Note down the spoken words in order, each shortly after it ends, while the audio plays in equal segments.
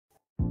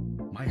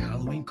My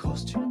Halloween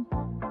costume?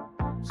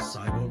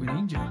 Cyborg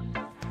Ninja.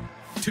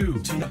 2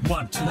 to the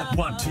 1 to the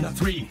 1 to the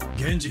 3.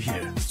 Genji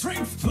here.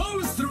 Strength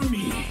flows through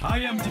me. I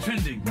am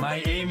defending. My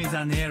aim is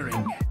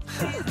unerring.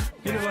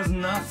 It was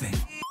nothing.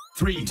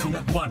 3 to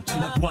the 1 to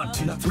the 1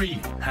 to the 3.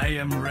 I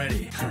am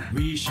ready.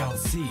 We shall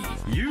see.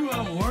 You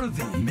are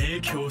worthy.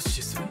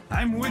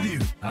 I'm with you.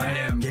 I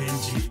am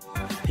Genji.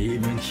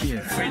 Even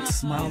here, fate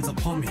smiles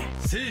upon me.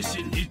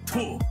 Seishin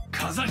Ito,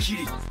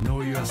 Kazakiri.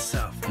 Know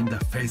yourself in the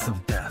face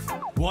of death.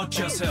 Watch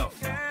yourself.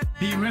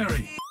 Be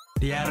wary.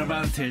 The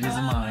advantage is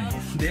mine.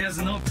 There's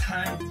no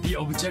time. The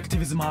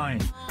objective is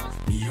mine.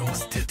 身を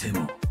捨てて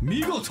も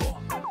見事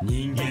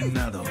人間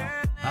など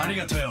あり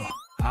がとうよ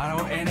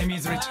Our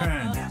enemies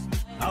returned.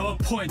 Our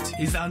point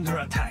is under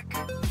attack.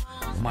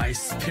 My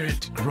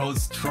spirit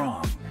grows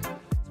strong.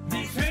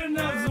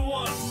 Defenders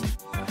won.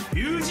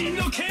 ryuj-in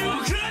の剣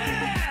をくれ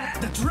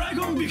The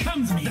dragon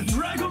becomes me. The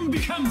dragon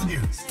becomes you.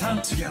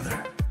 Stand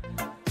together.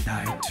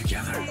 Die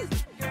together.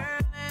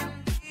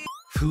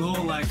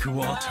 Flow like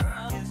water.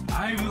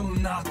 I will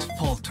not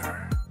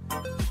falter.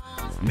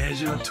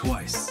 Measure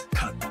twice.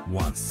 Cut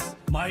once.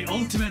 My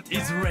ultimate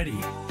is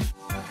ready.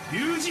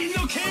 ryuj-in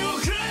no ken wo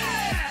kuree!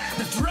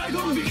 The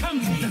dragon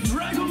becomes me. The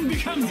dragon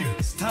becomes you.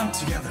 Stand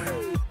together.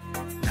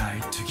 Die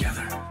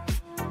together.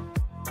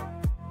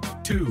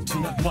 2 to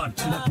the 1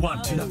 to the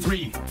 1 to the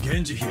 3.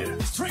 Genji here.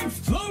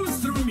 Strength flows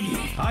through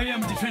me. I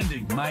am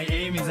defending. My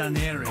aim is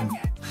unerring.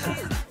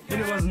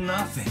 It was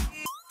nothing.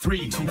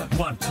 3 to the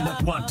 1 to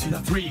the 1 to the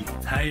 3.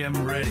 I am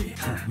ready.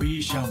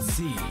 We shall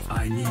see.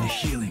 I need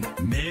healing.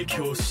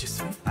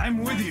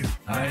 I'm with you.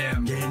 I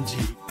am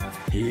Genji.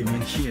 Even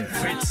here,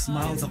 fate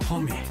smiles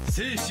upon me.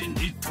 Seishin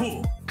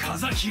Ito,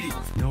 Kazakiri.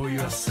 Know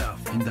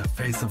yourself in the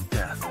face of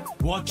death.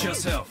 Watch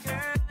yourself.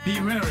 Be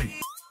wary.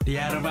 The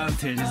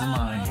advantage is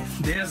mine.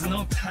 There's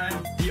no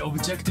time. The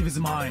objective is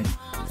mine.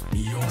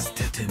 身を捨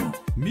てても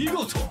見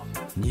事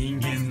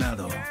人間な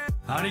ど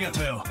ありが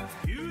とうよ。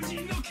友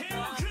人の剣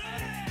をくれ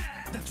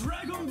The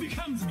dragon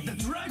becomes me. The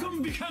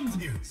dragon becomes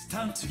you.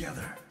 Stand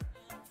together.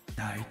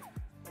 Die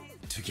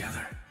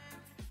together.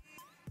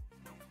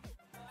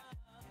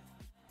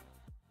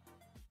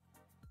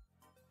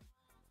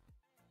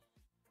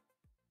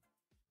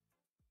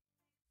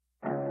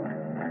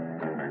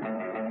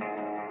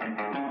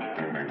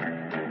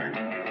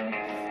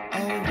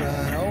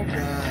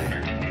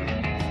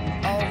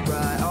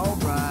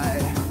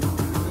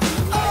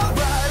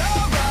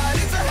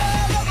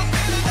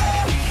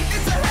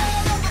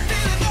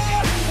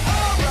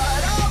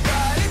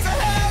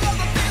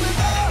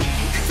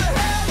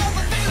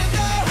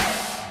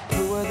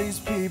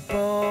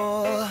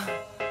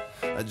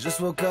 I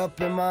just woke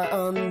up in my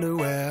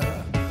underwear.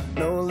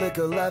 No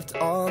liquor left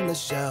on the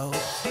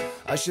shelf.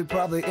 I should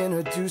probably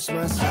introduce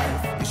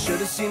myself. You should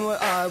have seen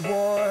what I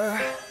wore.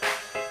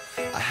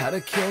 I had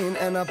a cane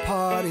and a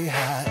party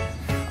hat.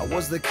 I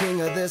was the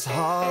king of this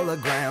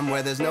hologram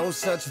where there's no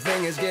such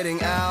thing as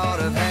getting out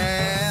of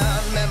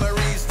hand.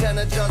 Memories tend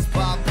to just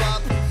pop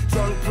up.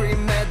 Drunk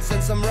pre-meds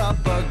and some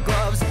rubber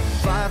gloves.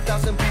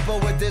 5,000 people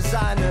with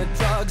designer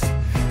drugs.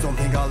 Don't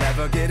think I'll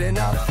ever get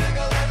enough.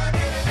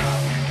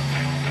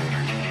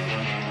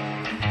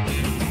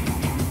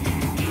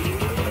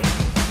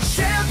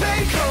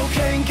 Champagne,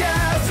 cocaine,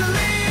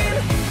 gasoline,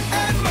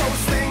 and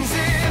most things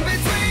in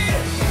between.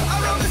 I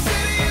roam the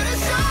city in a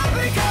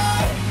shopping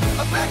cart,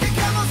 a pack of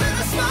camels and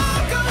a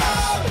smoke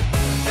alarm.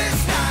 This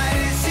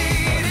night is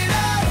heating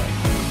up.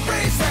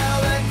 Raise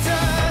hell and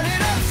turn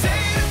it up. Say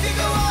it if you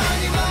go on,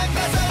 you might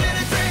pass out in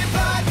a dream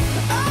pipe.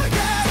 Oh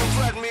yeah, don't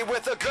threaten me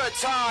with a good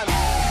time.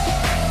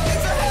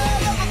 It's a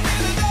hell of a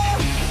feeling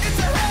though. It's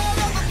a hell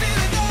of a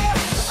feeling though.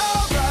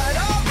 Alright,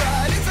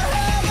 alright. It's a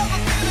hell of a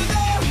feeling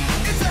though.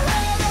 It's a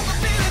hell of a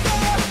feeling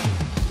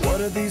though. What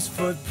are these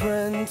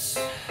footprints?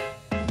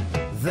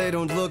 They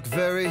don't look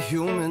very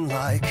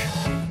human-like.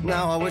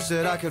 Now I wish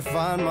that I could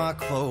find my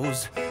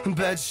clothes,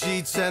 bed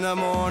sheets and a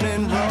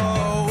morning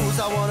rose.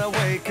 I wanna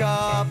wake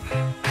up.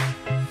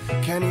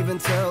 Can't even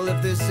tell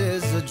if this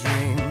is a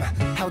dream.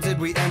 How did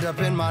we end up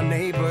in my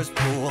neighbor's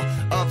pool?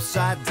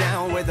 Upside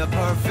down with a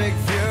perfect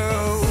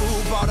view.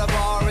 Bought a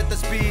bar at the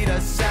speed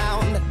of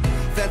sound.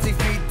 Fancy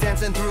feet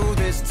dancing through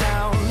this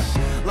town.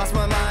 Lost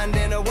my mind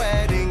in a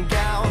wedding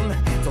gown.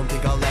 Don't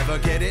think I'll ever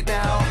get it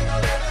now.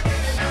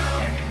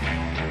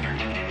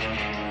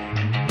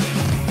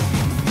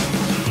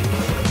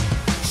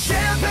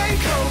 Champagne,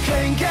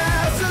 cocaine,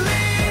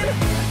 gasoline,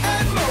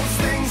 and most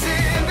things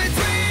in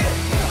between.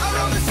 I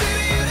roam the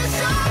city in a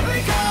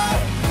shopping cart,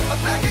 a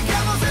pack of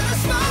camels and a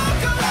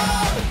smoke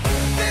alarm.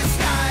 This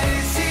night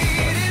is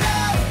heating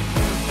up.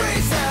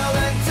 Raise hell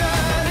and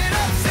turn it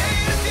up. Say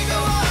it if you go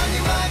on,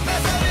 you might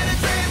pass out in a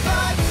dream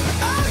pipe.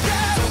 Oh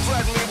yeah, don't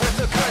threaten me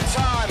with a good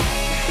time.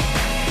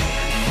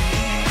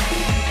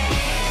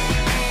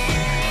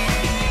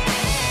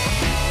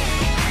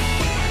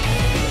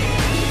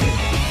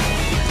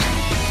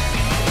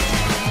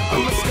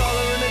 I'm a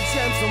scholar and a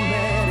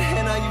gentleman,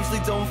 and I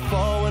usually don't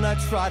fall when I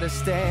try to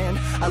stand.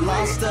 I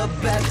lost a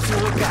bet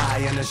to a guy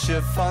in a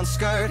chiffon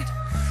skirt,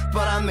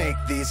 but I make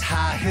these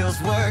high heels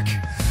work.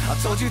 I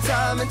told you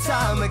time and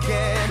time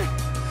again,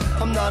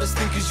 I'm not as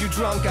thick as you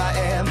drunk I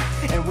am.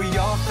 And we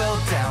all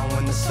fell down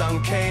when the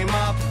sun came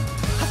up.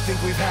 I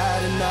think we've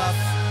had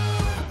enough.